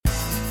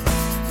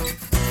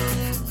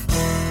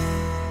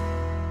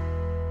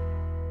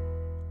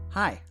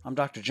Hi, I'm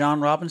Dr. John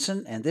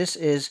Robinson, and this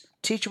is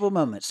Teachable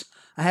Moments.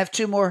 I have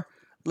two more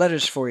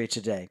letters for you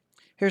today.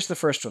 Here's the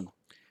first one.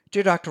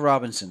 Dear Dr.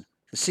 Robinson,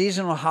 the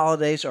seasonal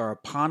holidays are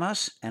upon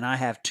us, and I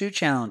have two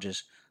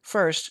challenges.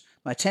 First,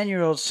 my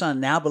 10-year-old son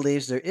now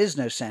believes there is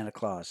no Santa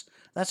Claus.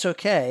 That's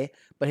okay,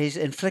 but he's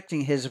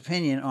inflicting his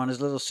opinion on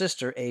his little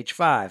sister, age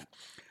 5.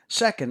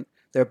 Second,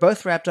 they're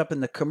both wrapped up in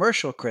the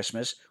commercial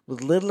Christmas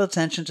with little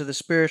attention to the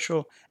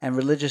spiritual and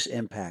religious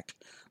impact.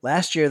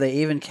 Last year, they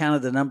even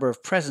counted the number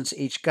of presents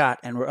each got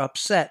and were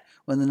upset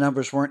when the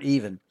numbers weren't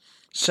even.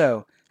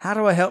 So, how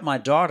do I help my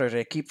daughter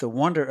to keep the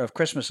wonder of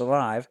Christmas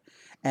alive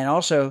and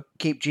also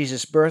keep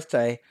Jesus'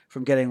 birthday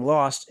from getting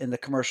lost in the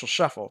commercial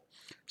shuffle?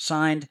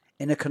 Signed,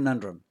 In a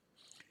Conundrum.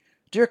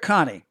 Dear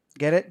Connie,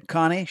 get it?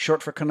 Connie,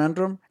 short for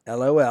conundrum?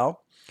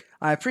 LOL.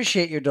 I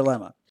appreciate your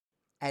dilemma.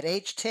 At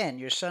age 10,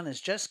 your son is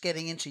just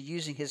getting into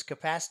using his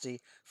capacity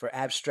for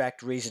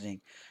abstract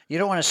reasoning. You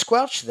don't want to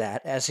squelch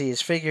that as he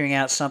is figuring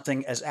out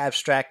something as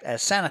abstract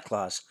as Santa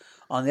Claus.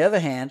 On the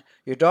other hand,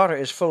 your daughter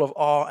is full of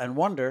awe and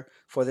wonder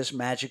for this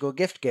magical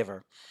gift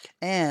giver.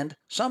 And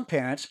some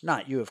parents,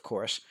 not you of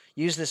course,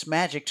 use this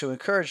magic to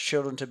encourage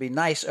children to be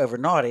nice over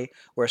naughty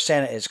where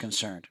Santa is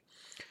concerned.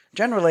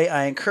 Generally,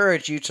 I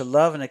encourage you to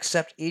love and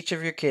accept each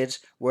of your kids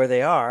where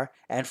they are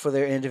and for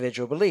their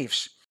individual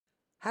beliefs.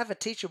 Have a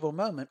teachable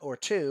moment or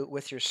two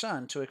with your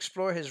son to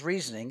explore his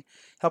reasoning,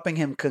 helping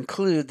him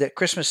conclude that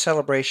Christmas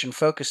celebration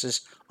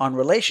focuses on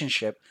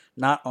relationship,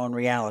 not on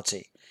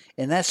reality.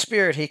 In that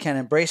spirit, he can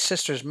embrace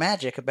sister's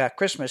magic about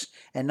Christmas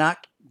and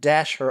not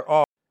dash her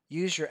off.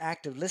 Use your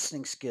active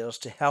listening skills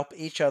to help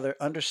each other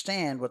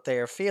understand what they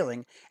are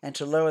feeling and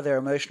to lower their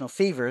emotional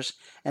fevers,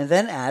 and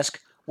then ask,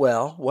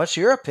 well, what's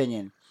your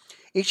opinion?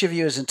 Each of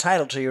you is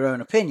entitled to your own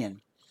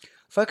opinion.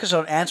 Focus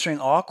on answering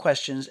all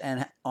questions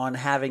and on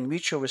having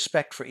mutual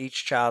respect for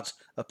each child's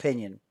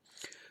opinion.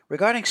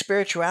 Regarding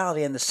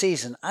spirituality and the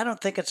season, I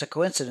don't think it's a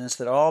coincidence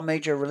that all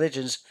major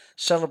religions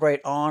celebrate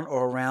on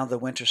or around the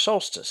winter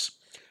solstice.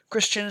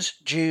 Christians,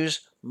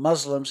 Jews,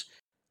 Muslims,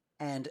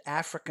 and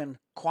African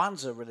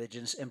Kwanzaa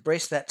religions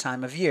embrace that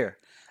time of year.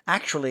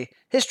 Actually,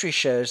 history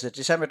shows that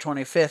December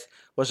 25th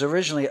was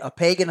originally a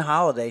pagan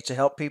holiday to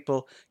help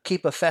people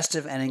keep a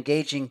festive and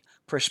engaging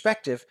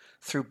perspective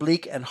through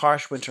bleak and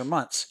harsh winter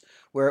months,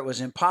 where it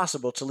was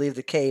impossible to leave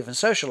the cave and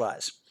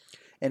socialize.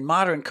 In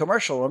modern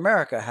commercial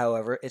America,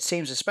 however, it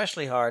seems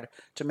especially hard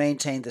to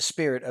maintain the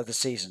spirit of the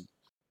season.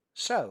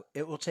 So,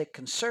 it will take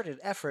concerted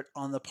effort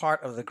on the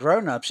part of the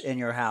grown-ups in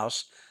your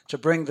house to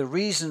bring the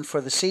reason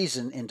for the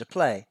season into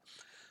play.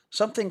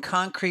 Something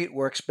concrete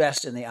works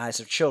best in the eyes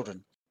of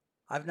children.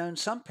 I've known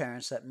some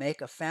parents that make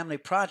a family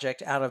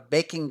project out of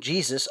baking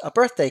Jesus a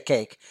birthday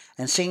cake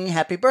and singing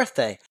happy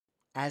birthday,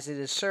 as it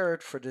is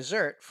served for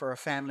dessert for a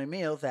family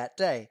meal that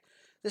day.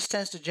 This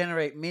tends to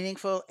generate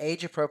meaningful,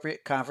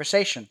 age-appropriate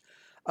conversation.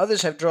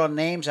 Others have drawn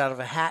names out of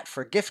a hat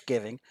for gift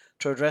giving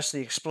to address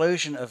the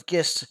explosion of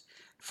gifts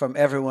from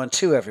everyone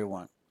to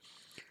everyone.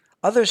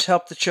 Others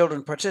help the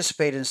children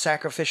participate in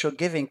sacrificial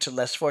giving to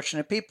less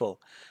fortunate people.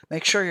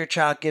 Make sure your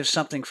child gives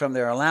something from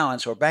their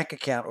allowance or bank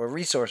account or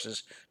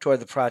resources toward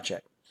the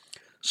project.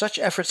 Such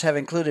efforts have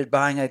included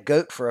buying a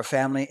goat for a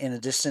family in a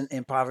distant,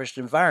 impoverished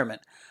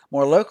environment.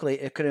 More locally,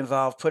 it could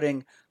involve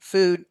putting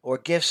food or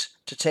gifts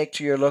to take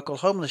to your local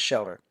homeless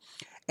shelter.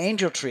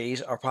 Angel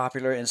trees are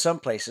popular in some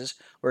places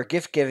where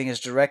gift giving is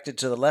directed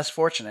to the less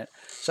fortunate,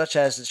 such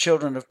as the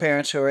children of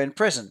parents who are in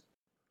prison.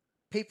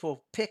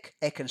 People pick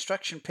a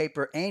construction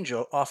paper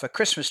angel off a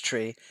Christmas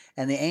tree,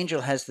 and the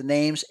angel has the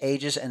names,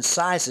 ages, and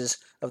sizes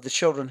of the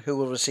children who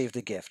will receive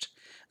the gift.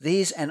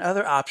 These and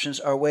other options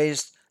are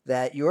ways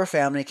that your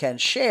family can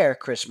share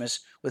Christmas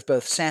with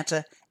both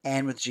Santa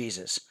and with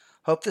Jesus.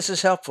 Hope this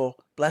is helpful.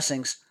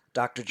 Blessings,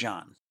 Dr.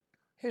 John.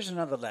 Here's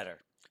another letter.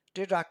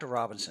 Dear Dr.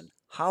 Robinson,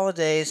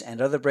 holidays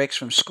and other breaks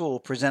from school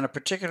present a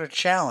particular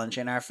challenge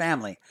in our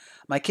family.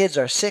 My kids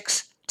are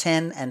 6,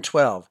 10, and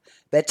 12.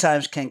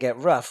 Bedtimes can get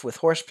rough with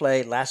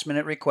horseplay,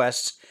 last-minute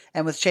requests,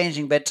 and with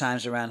changing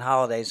bedtimes around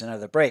holidays and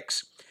other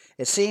breaks.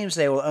 It seems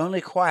they will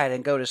only quiet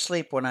and go to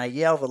sleep when I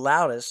yell the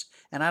loudest,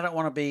 and I don't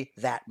want to be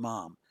that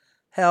mom.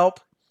 Help.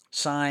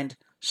 Signed,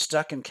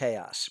 Stuck in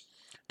Chaos.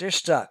 Dear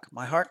Stuck,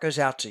 my heart goes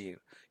out to you.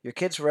 Your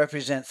kids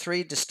represent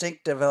 3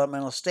 distinct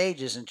developmental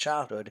stages in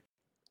childhood,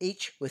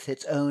 each with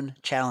its own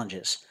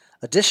challenges.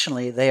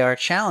 Additionally, they are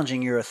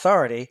challenging your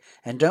authority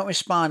and don't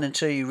respond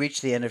until you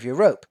reach the end of your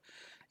rope.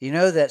 You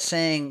know that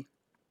saying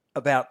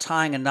about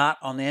tying a knot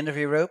on the end of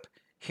your rope?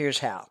 Here's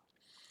how.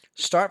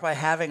 Start by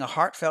having a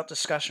heartfelt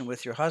discussion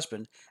with your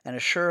husband and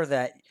assure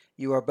that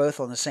you are both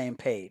on the same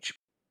page.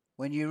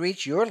 When you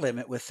reach your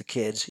limit with the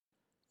kids,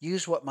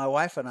 use what my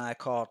wife and I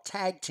call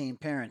tag team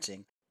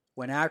parenting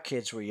when our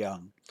kids were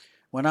young.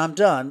 When I'm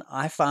done,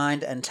 I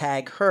find and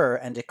tag her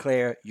and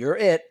declare, "You're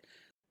it."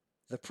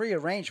 The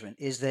prearrangement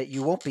is that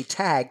you won't be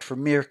tagged for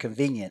mere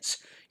convenience.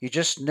 You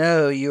just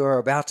know you are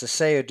about to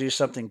say or do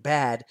something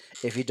bad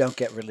if you don't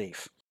get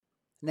relief.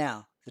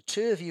 Now, the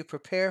two of you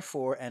prepare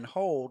for and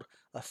hold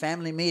a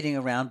family meeting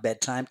around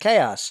bedtime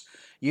chaos.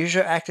 Use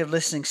your active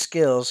listening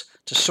skills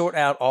to sort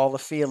out all the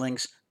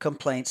feelings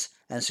complaints,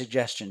 and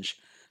suggestions.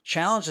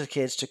 Challenge the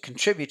kids to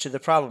contribute to the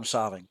problem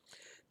solving.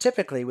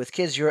 Typically, with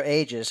kids your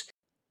ages,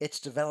 it's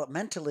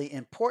developmentally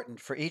important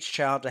for each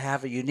child to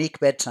have a unique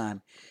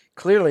bedtime.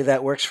 Clearly,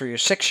 that works for your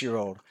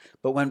 6-year-old,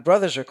 but when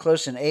brothers are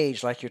close in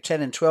age, like your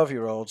 10 and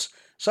 12-year-olds,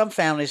 some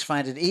families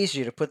find it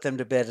easier to put them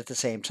to bed at the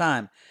same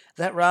time.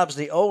 That robs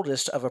the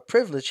oldest of a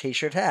privilege he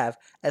should have,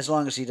 as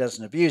long as he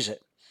doesn't abuse it.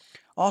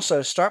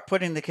 Also, start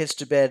putting the kids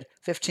to bed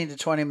 15 to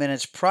 20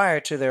 minutes prior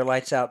to their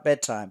lights-out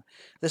bedtime.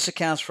 This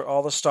accounts for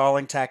all the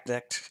stalling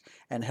tactics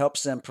and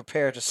helps them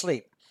prepare to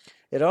sleep.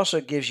 It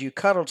also gives you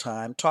cuddle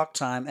time, talk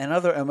time, and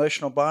other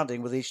emotional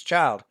bonding with each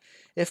child.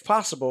 If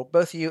possible,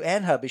 both you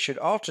and hubby should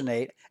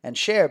alternate and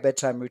share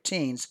bedtime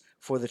routines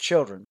for the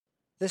children.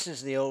 This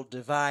is the old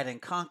divide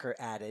and conquer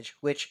adage,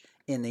 which,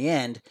 in the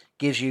end,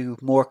 gives you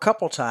more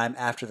couple time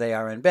after they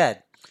are in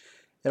bed.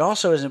 It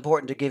also is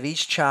important to give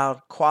each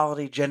child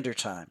quality gender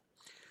time.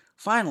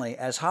 Finally,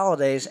 as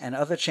holidays and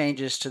other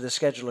changes to the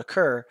schedule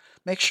occur,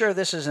 make sure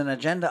this is an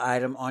agenda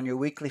item on your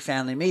weekly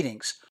family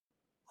meetings.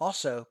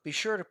 Also, be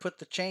sure to put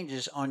the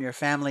changes on your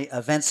family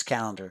events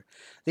calendar.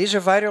 These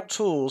are vital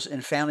tools in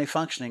family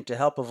functioning to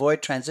help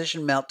avoid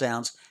transition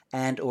meltdowns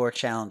and/or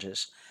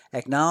challenges.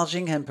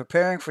 Acknowledging and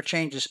preparing for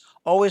changes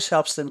always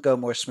helps them go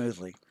more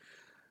smoothly.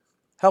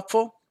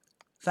 Helpful?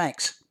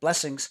 Thanks.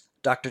 Blessings,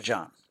 Dr.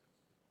 John.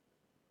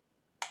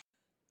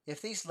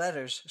 If these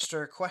letters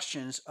stir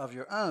questions of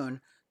your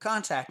own,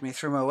 contact me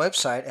through my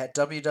website at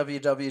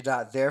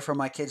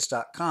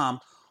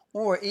www.thereformykids.com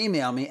or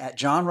email me at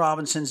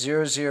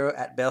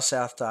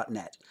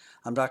johnrobinson00@bellsouth.net.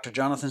 I'm Dr.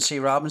 Jonathan C.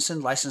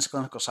 Robinson, licensed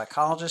clinical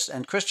psychologist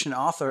and Christian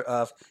author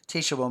of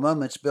Teachable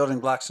Moments, Building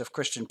Blocks of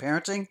Christian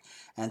Parenting,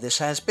 and this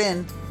has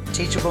been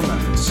Teachable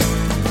Moments.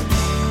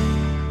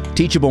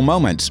 Teachable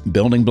Moments,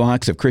 Building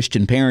Blocks of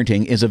Christian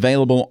Parenting is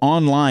available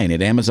online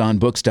at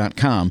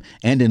amazonbooks.com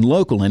and in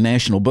local and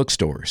national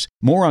bookstores.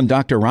 More on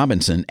Dr.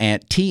 Robinson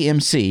at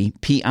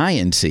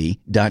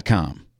tmcpinc.com.